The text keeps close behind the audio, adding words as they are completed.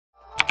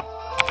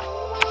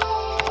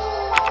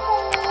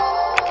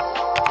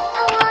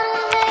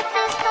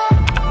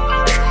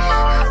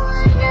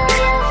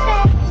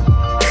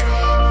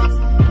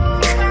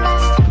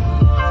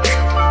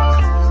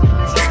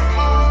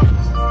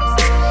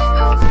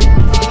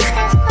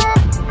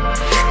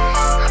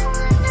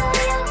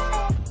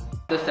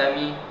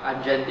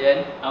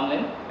Tien, I'm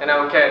Lim. And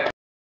I'm Kenn.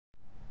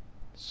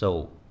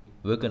 So,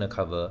 we're gonna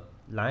cover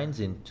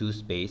lines in 2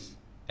 space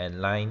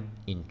and line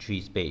in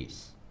 3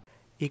 space.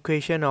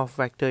 Equation of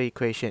vector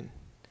equation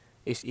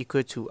is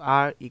equal to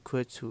R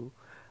equal to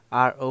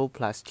RO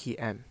plus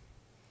Tm.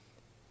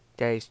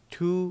 There is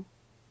two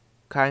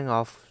kind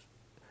of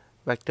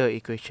vector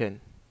equation.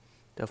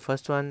 The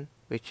first one,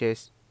 which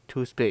is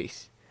 2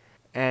 space,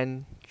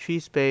 and 3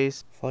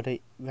 space. For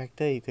the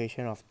vector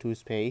equation of 2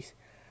 space,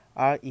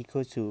 R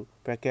equal to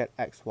bracket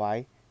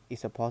xy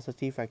is a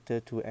positive vector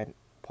to n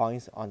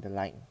points on the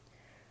line.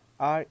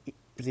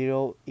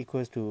 R0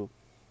 equals to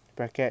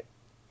bracket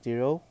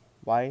 0,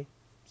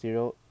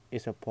 y0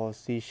 is a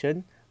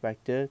position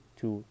vector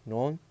to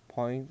known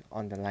point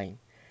on the line.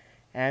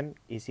 M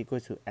is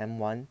equal to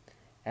m1,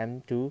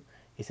 m2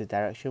 is the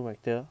direction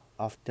vector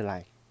of the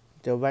line.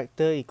 The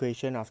vector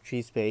equation of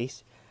 3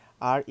 space,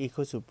 R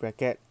equals to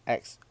bracket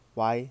x,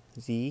 y,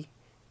 z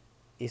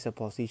is a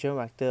position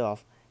vector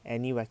of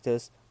any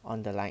vectors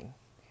on the line.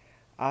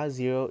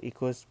 R0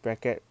 equals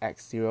bracket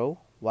x0,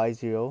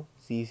 y0,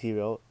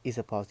 z0 is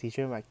a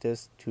position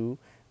vectors to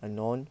a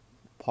known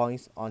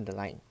points on the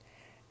line.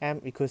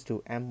 M equals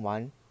to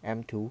m1,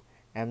 m2,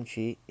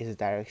 m3 is the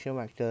direction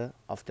vector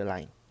of the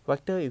line.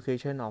 Vector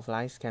equation of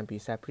lines can be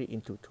separated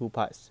into two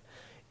parts.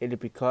 It is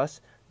because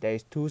there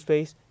is 2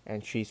 space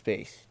and 3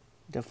 space.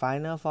 The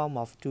final form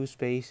of 2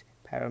 space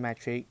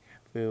parametric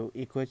will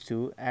equal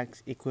to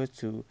x equals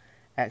to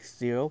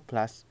x0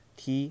 plus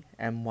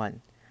tm1,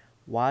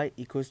 y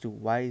equals to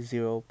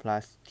y0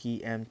 plus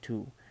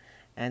tm2,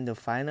 and the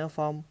final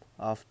form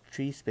of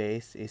 3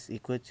 space is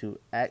equal to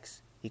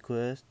x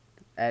equals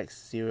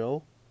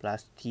x0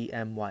 plus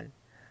tm1,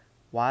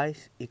 y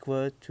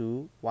equal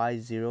to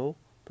y0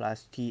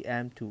 plus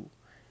tm2,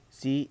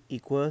 z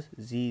equals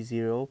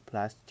z0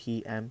 plus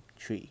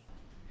tm3.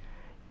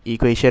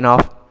 Equation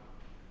of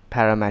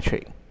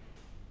parametric.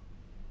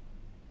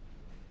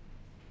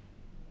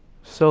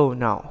 So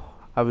now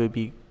I will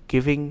be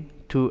giving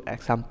two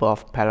examples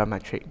of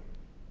parametric.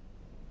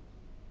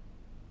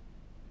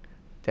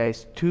 There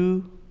is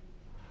two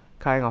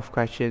kind of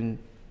question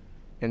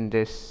in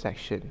this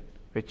section,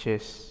 which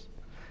is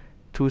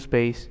 2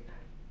 space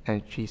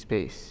and 3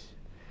 space.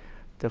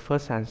 The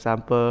first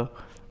example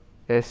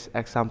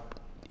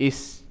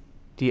is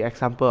the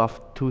example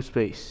of 2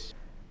 space,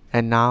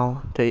 and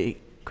now the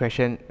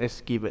question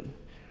is given.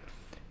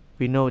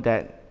 We know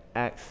that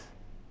x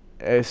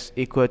is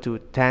equal to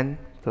 10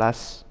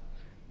 plus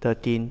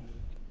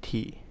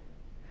 13t.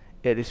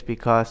 It is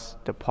because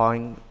the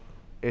point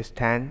is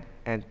 10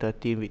 and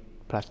 13 with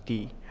plus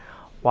t.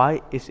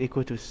 Y is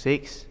equal to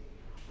 6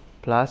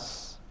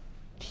 plus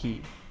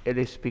t. It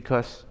is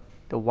because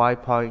the y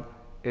point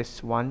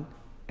is 1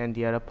 and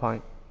the other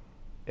point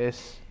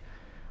is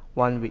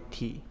 1 with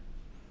t.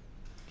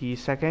 The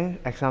second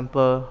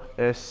example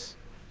is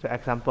the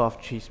example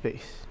of 3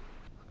 space.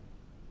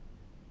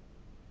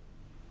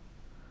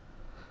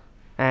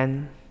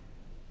 And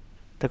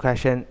the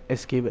question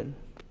is given.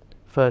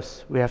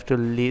 First, we have to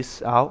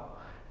list out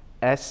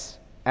s,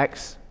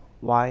 x,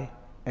 y,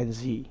 and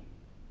z.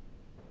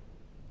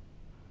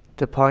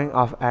 The point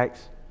of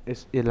x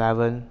is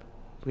 11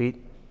 with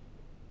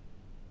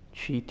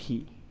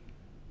 3t.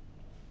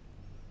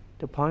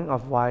 The point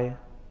of y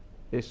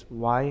is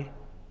y.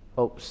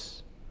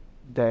 Oops,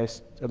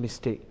 there's a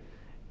mistake.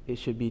 It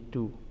should be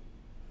 2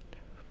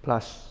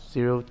 plus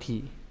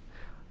 0t.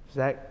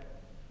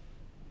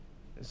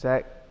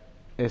 Z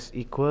is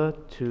equal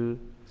to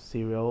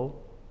 0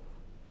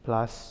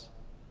 plus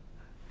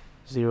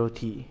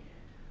 0t.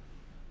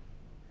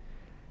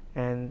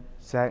 And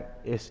z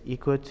is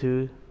equal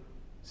to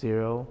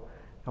 0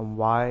 and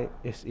y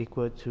is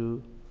equal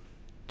to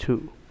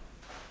 2.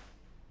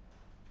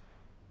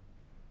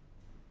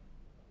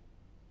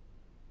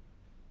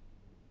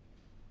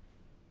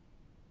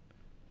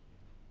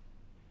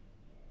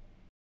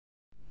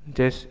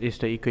 This is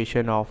the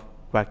equation of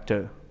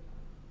vector.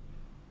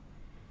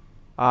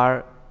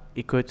 R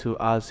equal to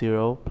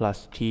R0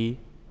 plus t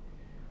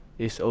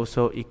is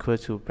also equal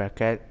to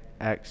bracket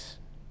x,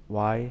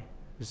 y,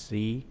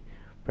 z,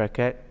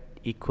 bracket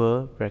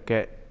equal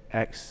bracket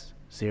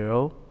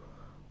x0,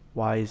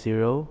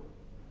 y0,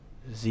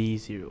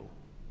 z0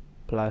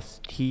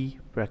 plus t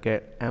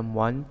bracket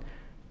m1,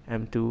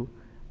 m2,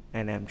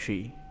 and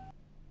m3.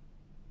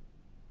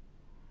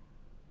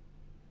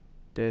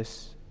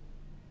 This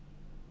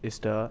is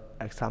the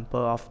example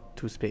of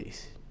 2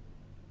 space.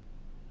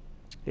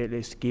 It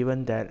is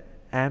given that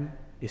m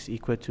is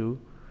equal to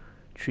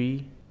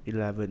 3,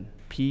 11.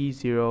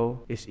 P0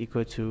 is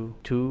equal to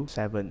 2,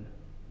 7.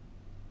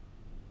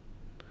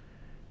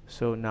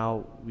 So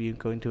now we are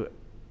going to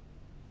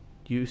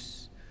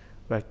use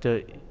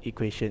vector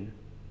equation.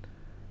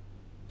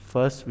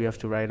 First, we have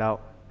to write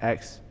out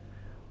x,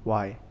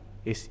 y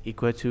is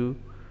equal to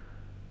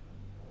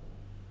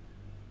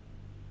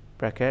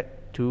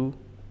bracket 2,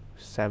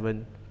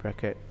 7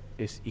 bracket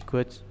is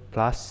equal to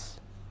plus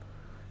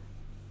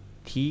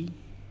t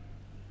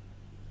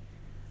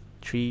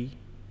 3,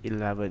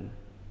 11.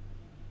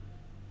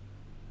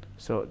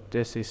 So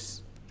this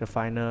is the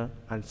final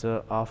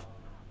answer of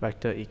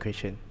vector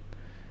equation.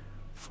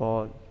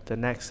 For the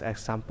next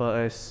example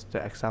is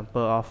the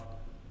example of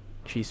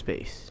tree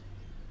space.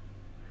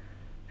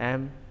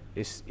 M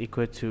is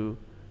equal to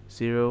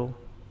 0,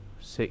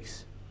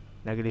 6,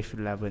 negative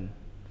 11,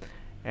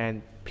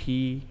 and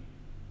P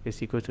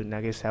is equal to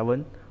negative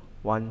 7,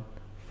 1,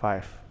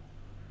 5.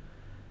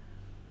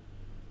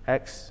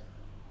 X,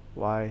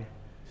 Y,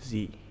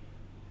 Z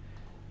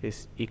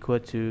is equal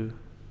to,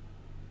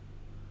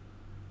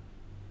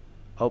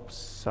 oops,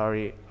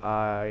 sorry,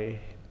 I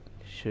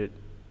should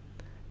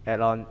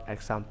add on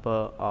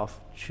example of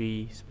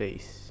tree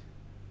space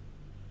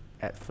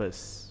at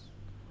first.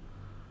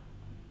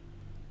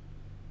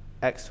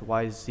 X,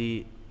 Y,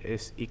 Z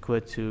is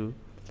equal to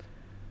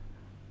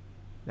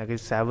negative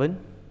 7,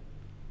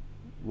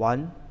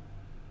 1,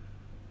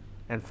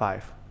 and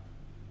 5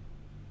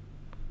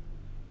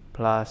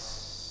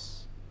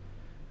 plus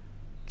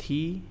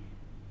T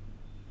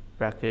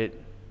bracket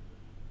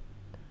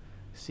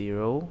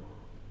 0,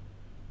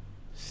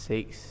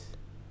 6,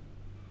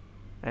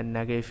 and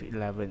negative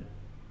 11.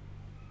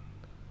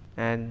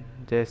 And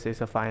this is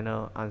the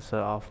final answer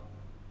of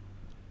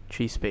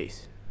tree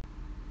space.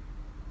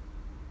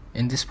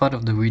 In this part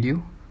of the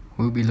video,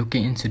 we'll be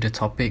looking into the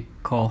topic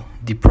called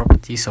the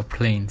properties of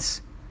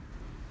planes.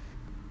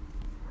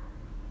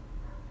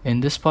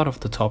 In this part of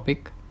the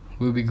topic,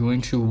 we'll be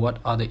going through what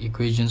are the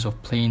equations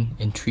of plane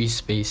in tree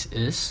space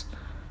is,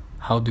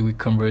 how do we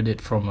convert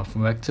it from a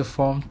vector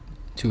form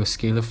to a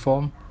scalar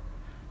form,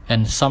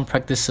 and some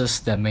practices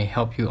that may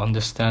help you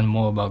understand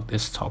more about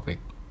this topic.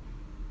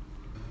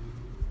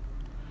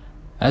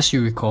 As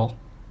you recall,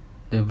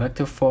 the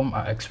vector form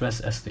are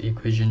expressed as the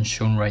equation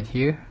shown right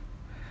here,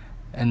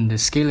 and the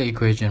scalar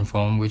equation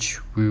form, which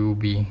we will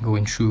be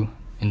going through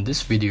in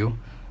this video,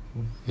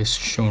 is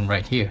shown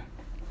right here.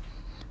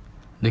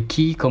 The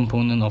key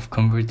component of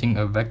converting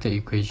a vector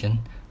equation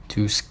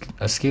to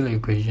a scalar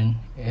equation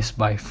is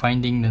by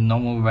finding the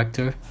normal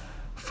vector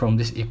from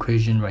this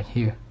equation right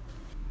here.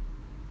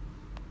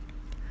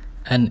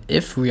 And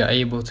if we are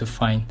able to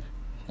find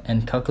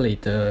and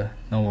calculate the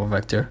normal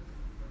vector,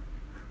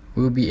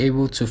 we will be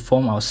able to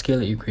form our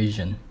scalar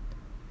equation.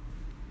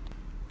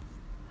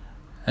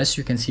 As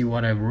you can see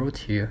what I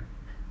wrote here,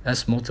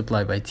 S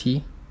multiplied by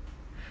T.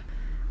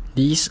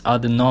 These are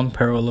the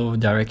non-parallel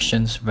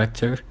directions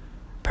vector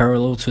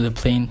parallel to the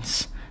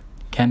planes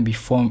can be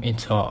formed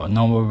into a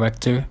normal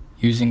vector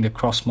using the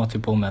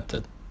cross-multiple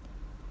method.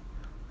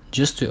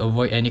 Just to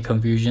avoid any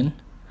confusion,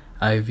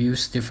 I've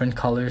used different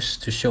colors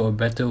to show a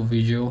better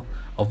visual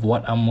of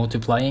what I'm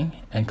multiplying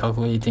and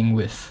calculating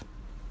with.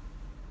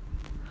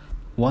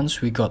 Once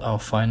we got our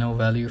final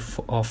value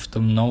of the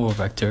normal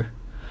vector,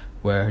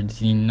 where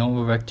the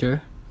normal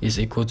vector is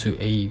equal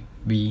to A,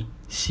 B,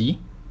 C,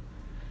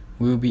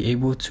 we will be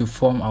able to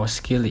form our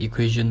scalar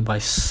equation by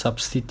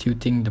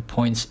substituting the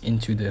points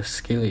into the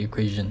scalar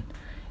equation.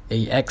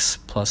 AX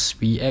plus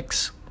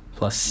BX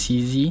plus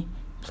CZ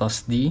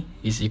plus D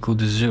is equal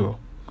to 0.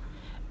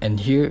 And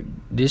here,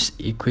 this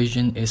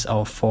equation is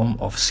our form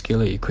of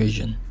scalar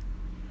equation.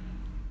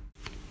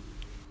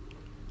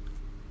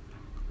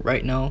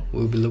 Right now,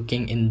 we'll be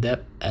looking in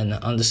depth and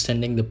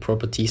understanding the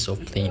properties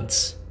of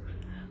planes.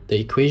 The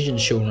equation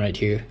shown right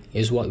here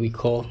is what we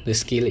call the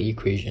scalar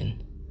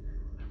equation,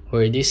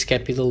 where these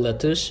capital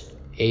letters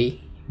A,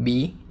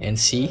 B, and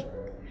C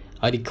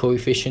are the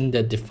coefficient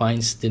that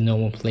defines the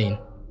normal plane.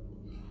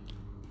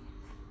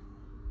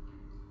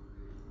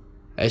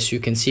 As you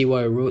can see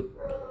what I wrote,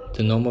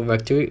 the normal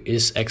vector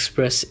is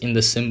expressed in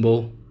the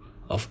symbol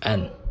of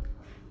n,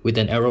 with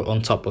an arrow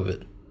on top of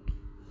it.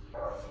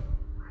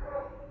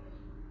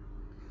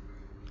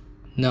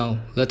 Now,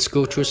 let's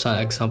go through some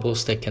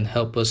examples that can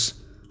help us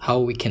how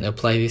we can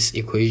apply this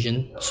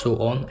equation, so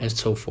on and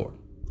so forth.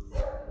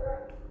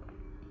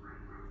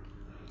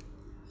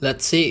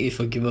 Let's say if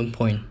a given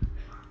point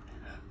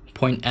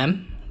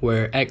M,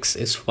 where x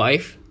is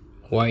 5,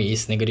 y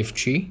is negative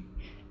 3,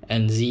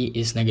 and z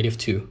is negative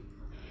 2,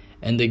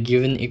 and the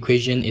given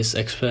equation is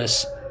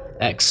expressed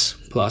x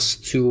plus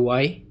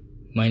 2y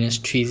minus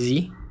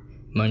 3z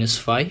minus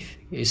 5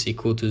 is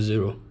equal to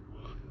 0.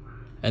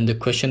 And the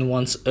question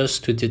wants us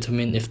to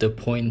determine if the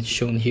point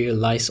shown here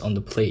lies on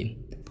the plane.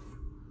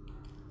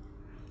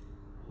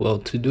 Well,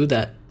 to do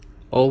that,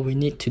 all we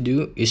need to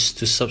do is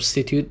to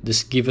substitute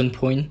this given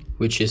point,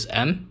 which is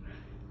M,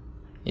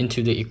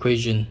 into the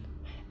equation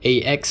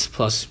AX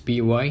plus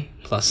BY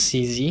plus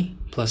CZ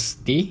plus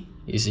D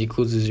is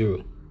equal to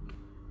 0.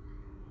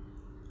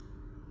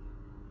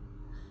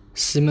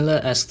 Similar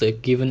as the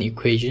given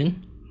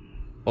equation,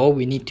 all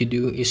we need to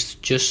do is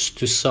just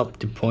to sub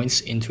the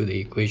points into the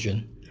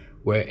equation,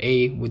 where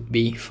A would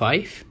be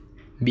 5,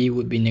 B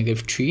would be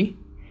negative 3,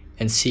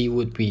 and C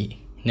would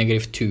be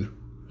negative 2.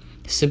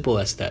 Simple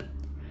as that.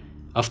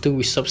 After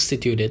we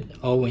substitute it,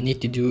 all we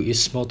need to do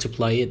is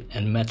multiply it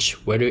and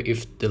match whether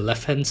if the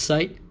left hand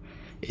side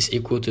is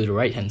equal to the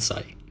right hand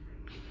side.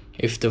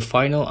 If the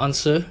final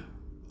answer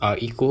are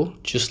equal,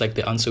 just like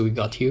the answer we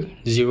got here,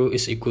 0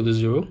 is equal to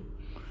 0,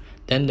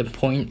 then the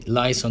point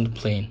lies on the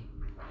plane.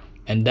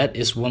 And that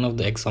is one of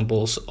the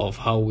examples of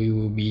how we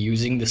will be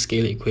using the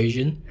scalar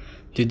equation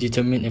to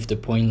determine if the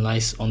point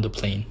lies on the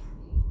plane.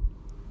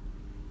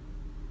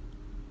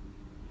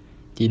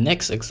 The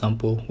next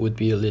example would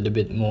be a little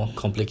bit more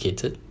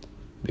complicated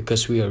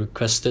because we are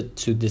requested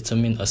to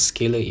determine a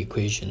scalar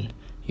equation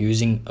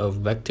using a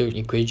vector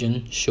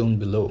equation shown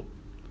below.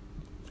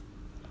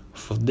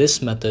 For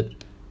this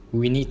method,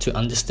 we need to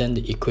understand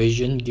the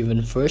equation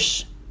given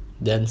first,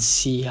 then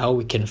see how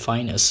we can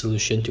find a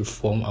solution to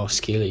form our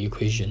scalar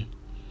equation.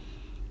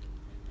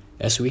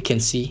 As we can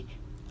see,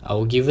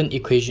 our given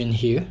equation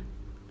here,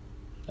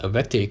 a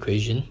vector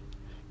equation,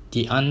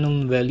 the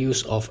unknown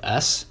values of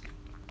s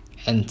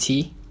and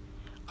t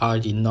are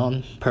the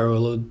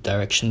non-parallel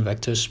direction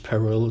vectors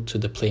parallel to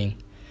the plane,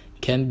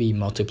 can be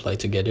multiplied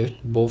together,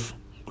 both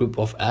group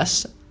of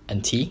s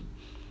and t,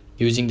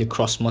 using the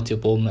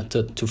cross-multiple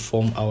method to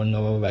form our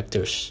normal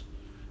vectors.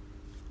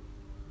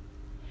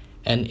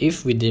 And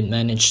if we did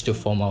manage to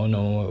form our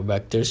normal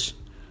vectors,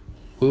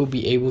 we'll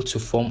be able to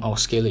form our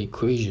scalar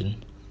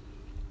equation.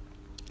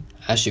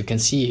 As you can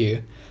see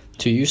here,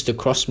 to use the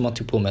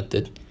cross-multiple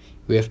method,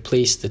 we have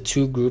placed the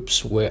two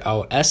groups where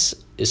our s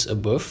is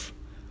above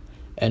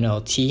and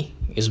our t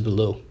is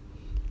below.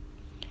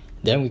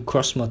 Then we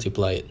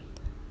cross-multiply it.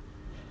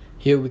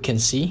 Here we can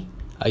see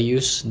I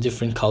use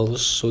different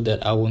colors so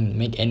that I won't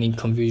make any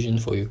confusion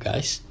for you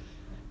guys.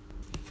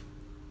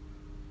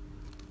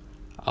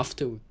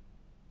 After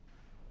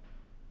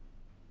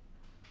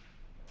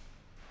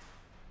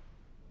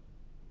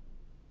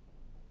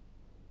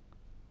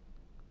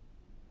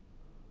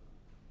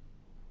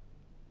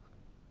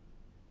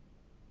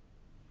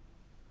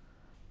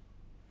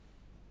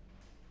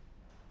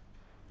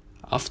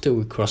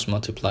we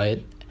cross-multiply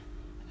it,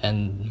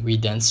 and we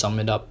then sum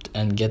it up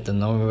and get the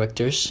normal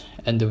vectors,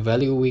 and the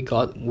value we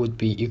got would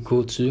be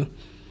equal to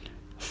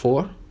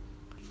 4,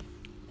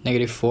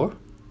 -4,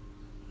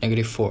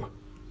 -4.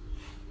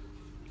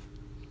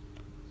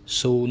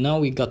 So now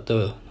we got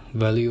the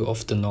value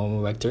of the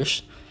normal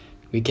vectors.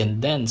 We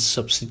can then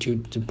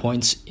substitute the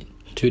points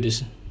to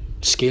the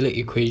scalar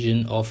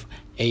equation of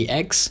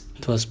ax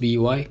plus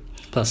by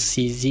plus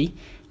cz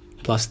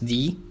plus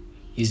d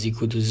is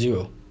equal to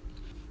 0.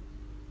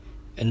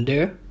 And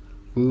there,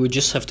 we will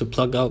just have to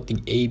plug out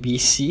the a, b,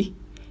 c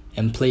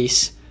and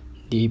place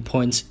the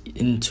points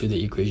into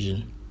the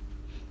equation.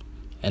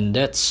 And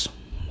that's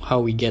how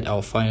we get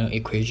our final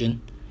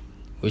equation,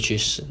 which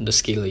is the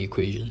scalar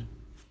equation.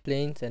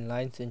 Planes and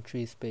lines in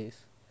tree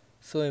space.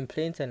 So in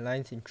planes and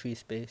lines in tree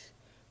space,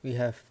 we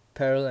have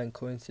parallel and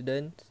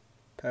coincident,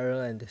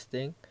 parallel and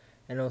distinct,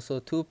 and also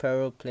two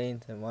parallel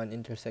planes and one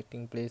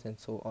intersecting plane, and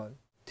so on.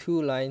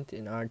 Two lines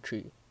in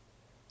R3.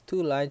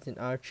 Two lines in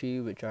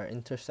R3 which are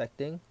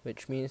intersecting,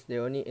 which means they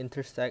only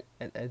intersect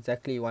at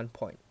exactly one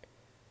point.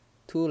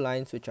 Two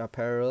lines which are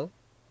parallel.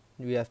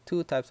 We have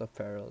two types of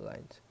parallel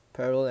lines,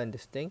 parallel and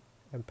distinct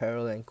and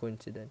parallel and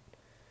coincident.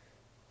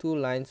 Two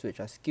lines which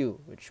are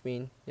skew, which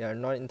mean they are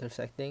not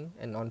intersecting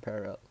and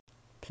non-parallel.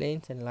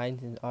 Planes and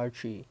lines in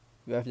R3.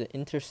 We have the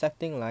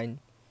intersecting line,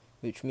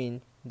 which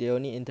mean they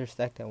only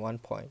intersect at one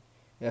point.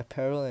 We have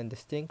parallel and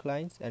distinct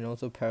lines and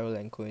also parallel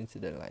and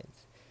coincident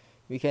lines.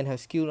 We can have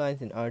skew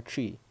lines in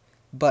R3,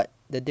 but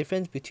the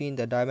difference between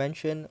the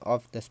dimension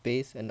of the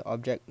space and the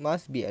object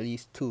must be at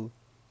least 2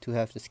 to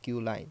have the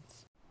skew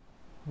lines.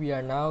 We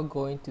are now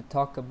going to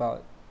talk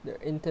about the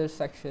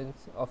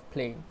intersections of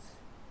planes.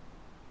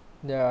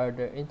 There are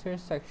the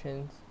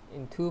intersections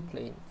in two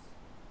planes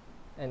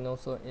and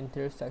also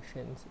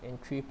intersections in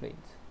three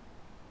planes.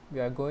 We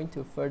are going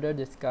to further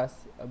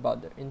discuss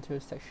about the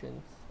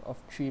intersections of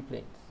three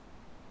planes.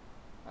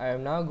 I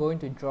am now going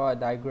to draw a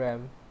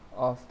diagram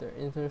of the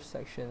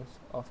intersections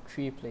of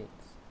three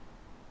planes.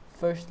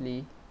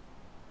 Firstly,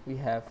 we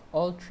have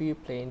all three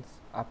planes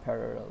are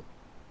parallel.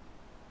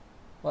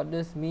 What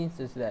this means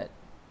is that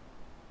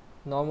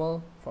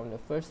normal from the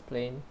first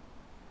plane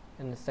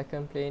and the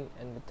second plane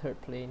and the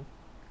third plane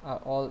are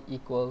all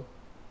equal.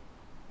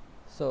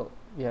 So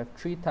we have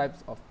three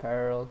types of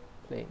parallel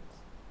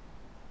planes.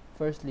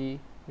 Firstly,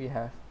 we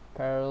have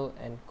parallel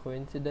and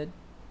coincident,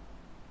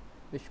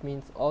 which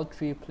means all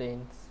three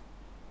planes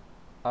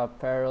are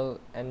parallel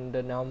and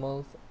the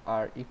normals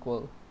are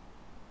equal.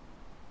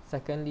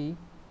 Secondly,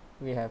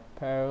 we have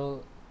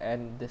parallel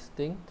and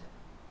distinct,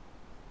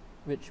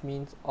 which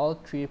means all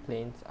three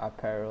planes are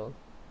parallel,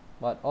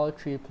 but all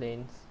three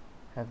planes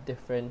have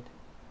different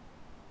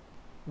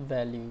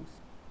values.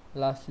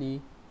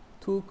 Lastly,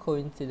 two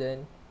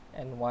coincident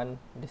and one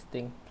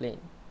distinct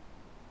plane.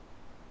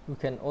 We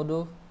can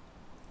also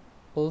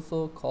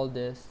call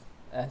this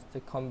as the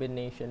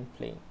combination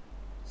plane.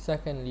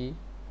 Secondly,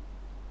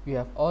 we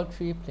have all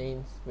three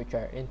planes which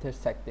are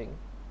intersecting,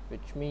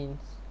 which means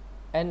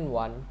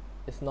n1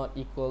 is not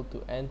equal to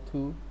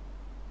n2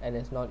 and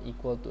is not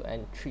equal to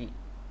n3.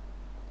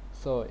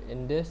 So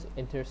in this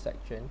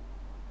intersection,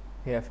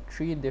 we have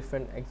three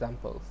different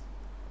examples.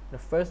 The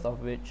first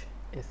of which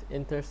is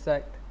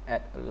intersect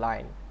at a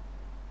line.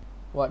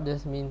 What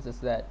this means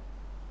is that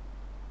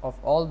of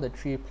all the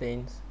three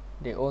planes,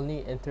 they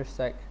only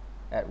intersect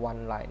at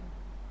one line.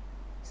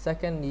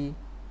 Secondly,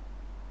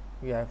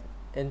 we have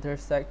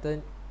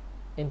intersection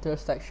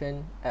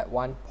at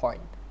one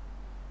point,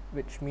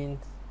 which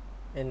means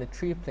in the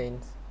three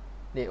planes,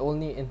 they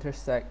only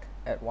intersect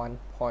at one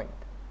point.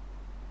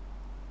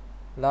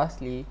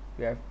 Lastly,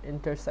 we have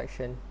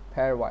intersection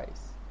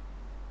pairwise.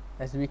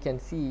 As we can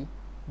see,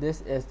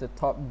 this is the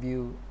top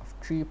view of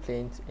three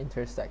planes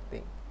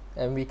intersecting,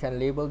 and we can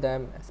label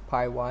them as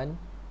pi 1,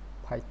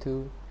 pi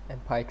 2,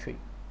 and pi 3.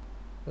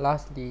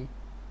 Lastly,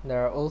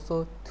 there are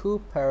also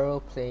two parallel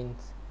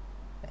planes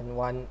and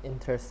one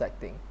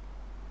intersecting.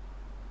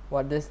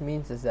 What this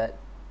means is that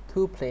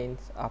two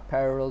planes are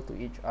parallel to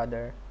each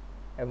other,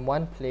 and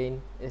one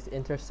plane is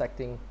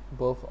intersecting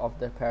both of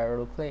the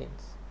parallel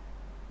planes,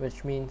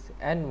 which means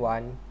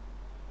n1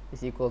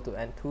 is equal to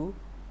n2,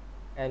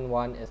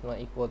 n1 is not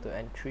equal to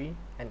n3,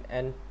 and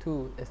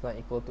n2 is not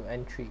equal to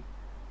n3,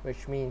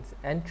 which means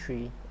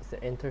n3 is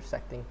the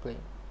intersecting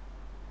plane.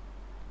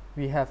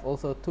 We have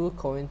also two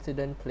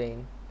coincident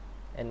planes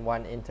and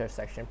one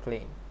intersection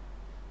plane,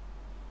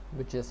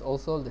 which is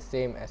also the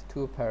same as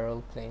two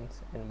parallel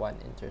planes and one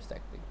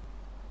intersecting.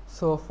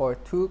 So for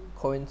two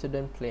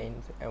coincident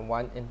planes and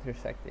one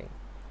intersecting,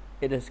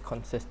 it is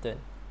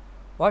consistent.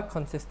 What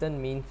consistent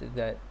means is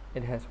that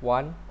it has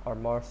one or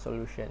more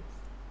solutions.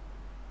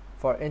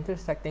 For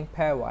intersecting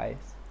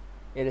pairwise,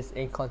 it is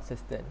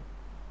inconsistent,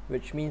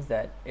 which means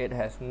that it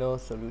has no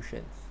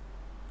solutions.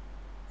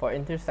 For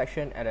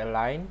intersection at a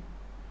line,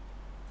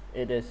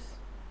 it is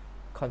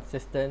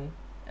consistent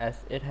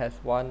as it has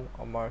one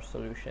or more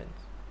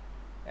solutions.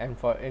 And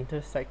for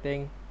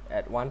intersecting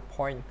at one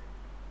point,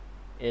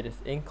 it is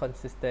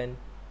inconsistent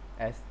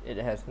as it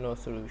has no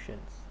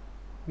solutions.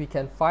 We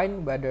can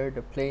find whether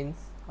the planes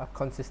are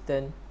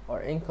consistent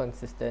or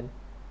inconsistent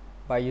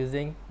by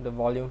using the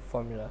volume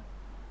formula,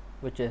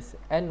 which is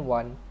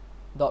n1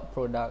 dot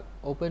product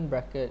open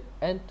bracket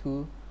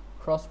n2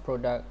 cross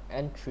product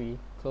n3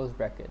 close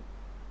bracket.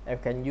 And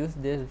we can use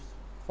this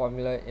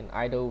formula in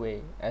either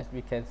way, as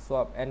we can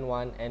swap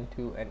n1,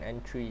 n2, and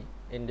n3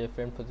 in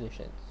different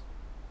positions.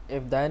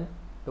 If then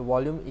the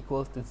volume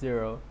equals to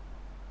 0,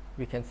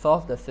 we can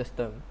solve the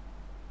system,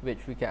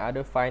 which we can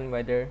either find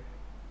whether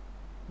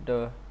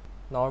the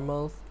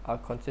normals are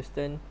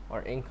consistent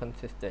or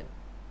inconsistent.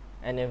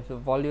 And if the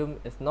volume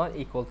is not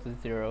equal to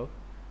 0,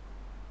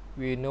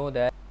 we know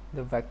that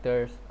the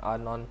vectors are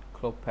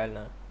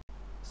non-coplanar.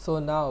 So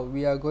now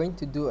we are going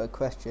to do a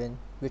question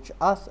which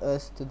asks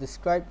us to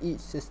describe each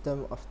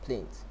system of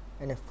planes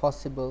and, if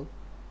possible,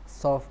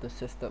 solve the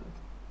system.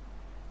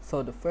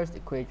 So the first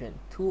equation,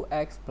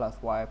 2x plus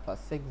y plus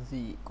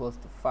 6z equals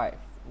to 5.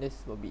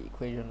 This will be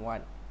equation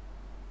 1.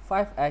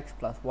 5x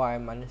plus y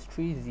minus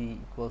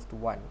 3z equals to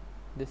 1.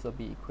 This will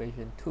be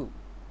equation 2.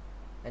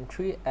 And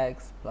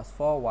 3x plus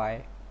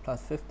 4y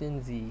plus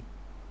 15z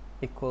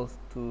equals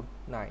to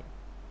 9.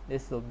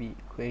 This will be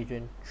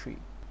equation 3.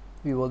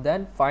 We will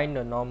then find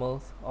the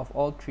normals of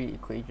all three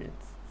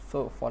equations.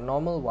 So for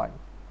normal 1,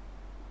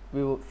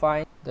 we would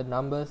find the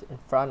numbers in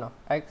front of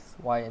x,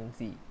 y, and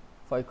z.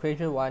 For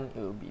equation 1, it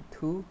will be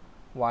 2,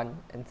 1,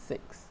 and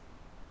 6.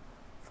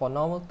 For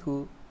normal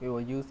 2, we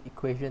will use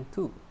equation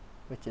 2,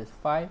 which is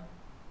 5,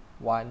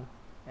 1,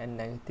 and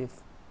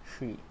negative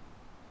 3.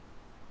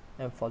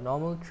 And for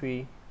normal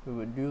 3, we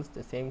would use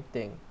the same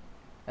thing,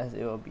 as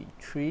it will be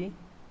 3,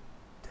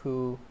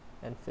 2,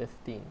 and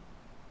 15.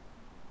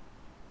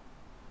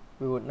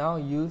 We would now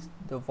use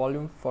the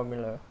volume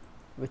formula,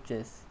 which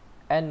is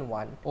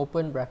n1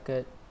 open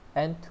bracket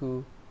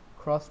n2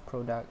 cross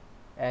product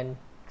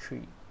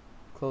n3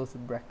 close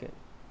bracket.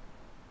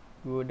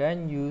 We will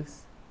then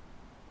use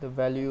the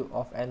value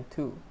of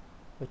n2,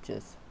 which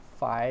is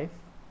 5,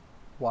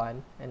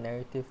 1, and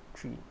negative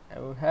 3. I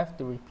will have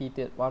to repeat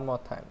it one more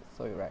time.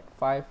 So you write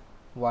 5,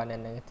 1,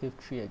 and negative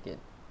 3 again.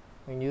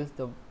 And use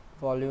the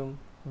volume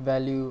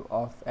value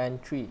of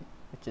n3,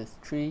 which is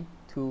 3,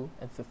 2,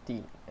 and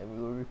 15. And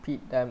we will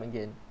repeat them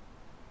again.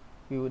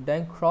 We would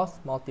then cross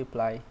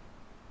multiply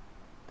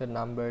the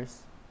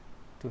numbers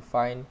to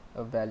find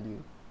a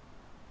value,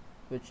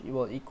 which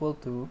will equal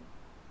to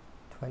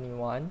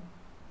 21,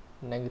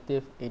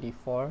 negative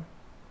 84,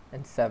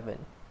 and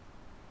 7.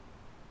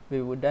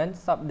 We would then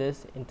sub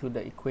this into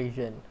the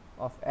equation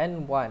of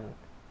n1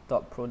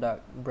 dot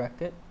product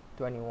bracket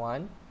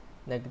 21,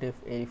 negative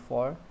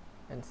 84,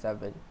 and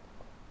 7.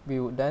 We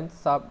would then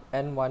sub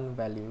n1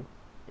 value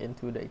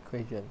into the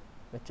equation,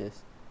 which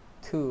is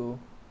 2,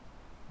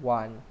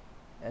 1,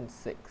 and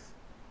 6.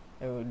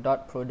 And we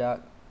dot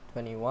product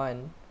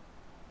 21,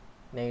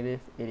 negative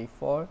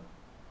 84,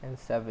 and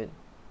 7.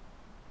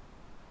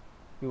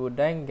 We would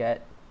then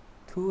get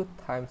 2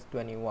 times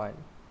 21,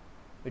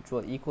 which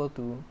will equal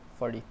to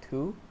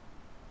 42,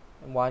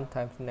 and 1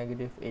 times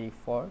negative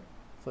 84,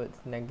 so it's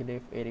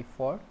negative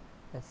 84,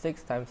 and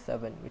 6 times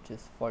 7, which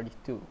is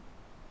 42.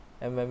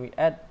 And when we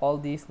add all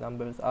these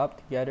numbers up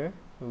together,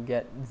 we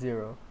get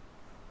 0.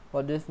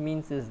 What this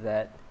means is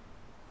that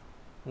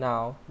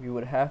now we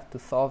would have to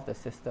solve the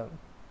system,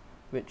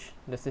 which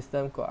the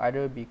system could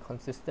either be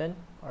consistent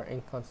or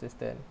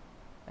inconsistent,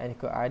 and it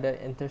could either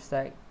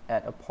intersect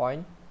at a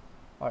point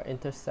or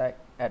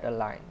intersect at a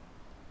line,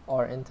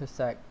 or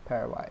intersect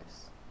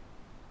pairwise.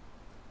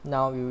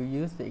 Now we will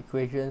use the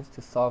equations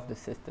to solve the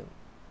system.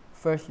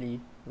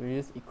 Firstly, we will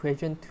use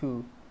equation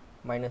 2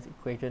 minus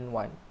equation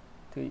 1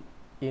 to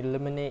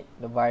eliminate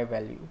the y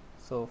value.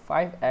 So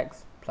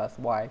 5x plus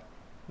y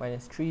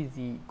minus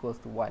 3z equals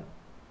to 1.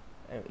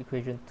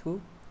 Equation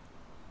 2.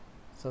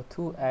 So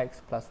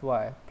 2x plus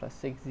y plus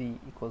 6z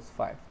equals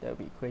 5. That will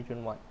be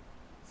equation 1.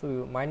 So we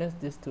will minus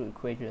these two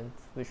equations,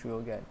 which we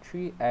will get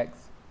 3x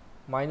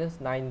minus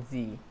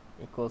 9z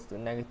equals to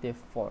negative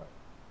 4.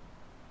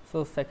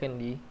 So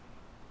secondly,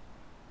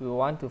 we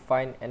want to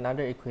find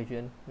another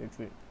equation which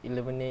will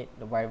eliminate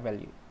the y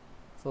value.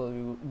 So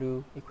we will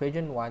do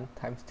equation 1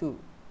 times 2,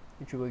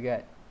 which we will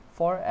get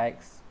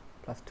 4x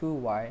plus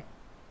 2y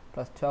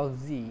plus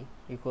 12z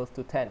equals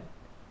to 10.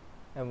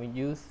 And we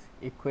use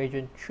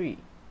equation 3,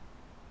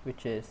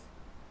 which is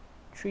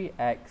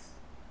 3x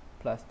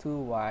plus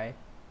 2y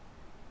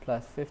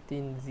plus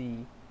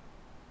 15z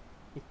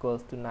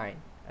equals to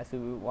 9, as we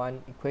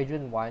want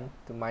equation 1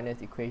 to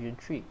minus equation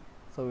 3,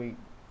 so we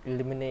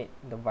eliminate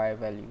the y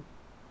value.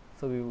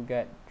 So we will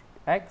get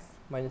x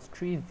minus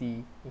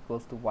 3z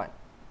equals to 1.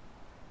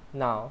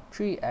 Now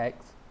 3x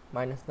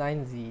minus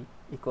 9z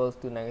equals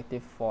to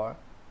negative 4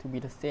 to be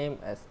the same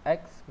as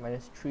x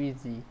minus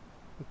 3z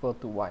equal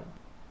to 1.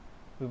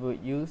 We will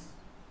use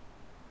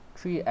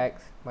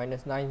 3x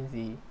minus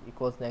 9z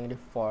equals negative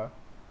 4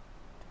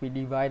 to be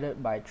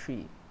divided by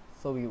 3.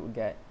 So we will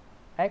get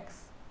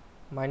x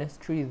minus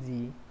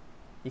 3z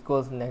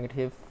equals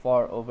negative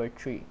 4 over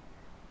 3.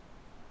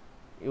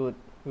 We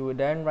would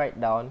then write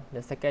down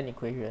the second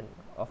equation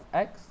of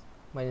x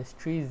minus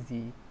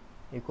 3z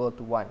equal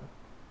to 1.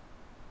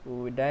 We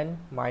will then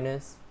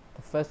minus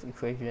the first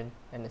equation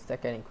and the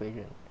second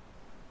equation.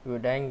 We will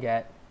then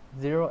get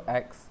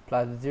 0x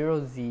plus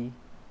 0z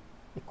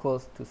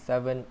equals to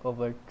 7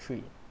 over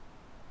 3.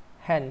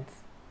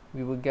 Hence,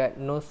 we will get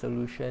no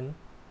solution.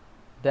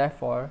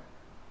 Therefore,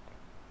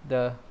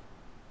 the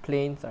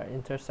planes are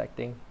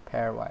intersecting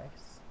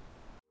pairwise.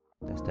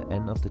 That's the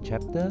end of the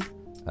chapter.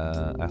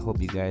 I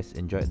hope you guys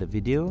enjoyed the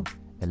video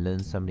and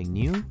learned something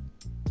new.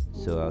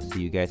 So I'll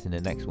see you guys in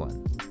the next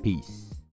one. Peace.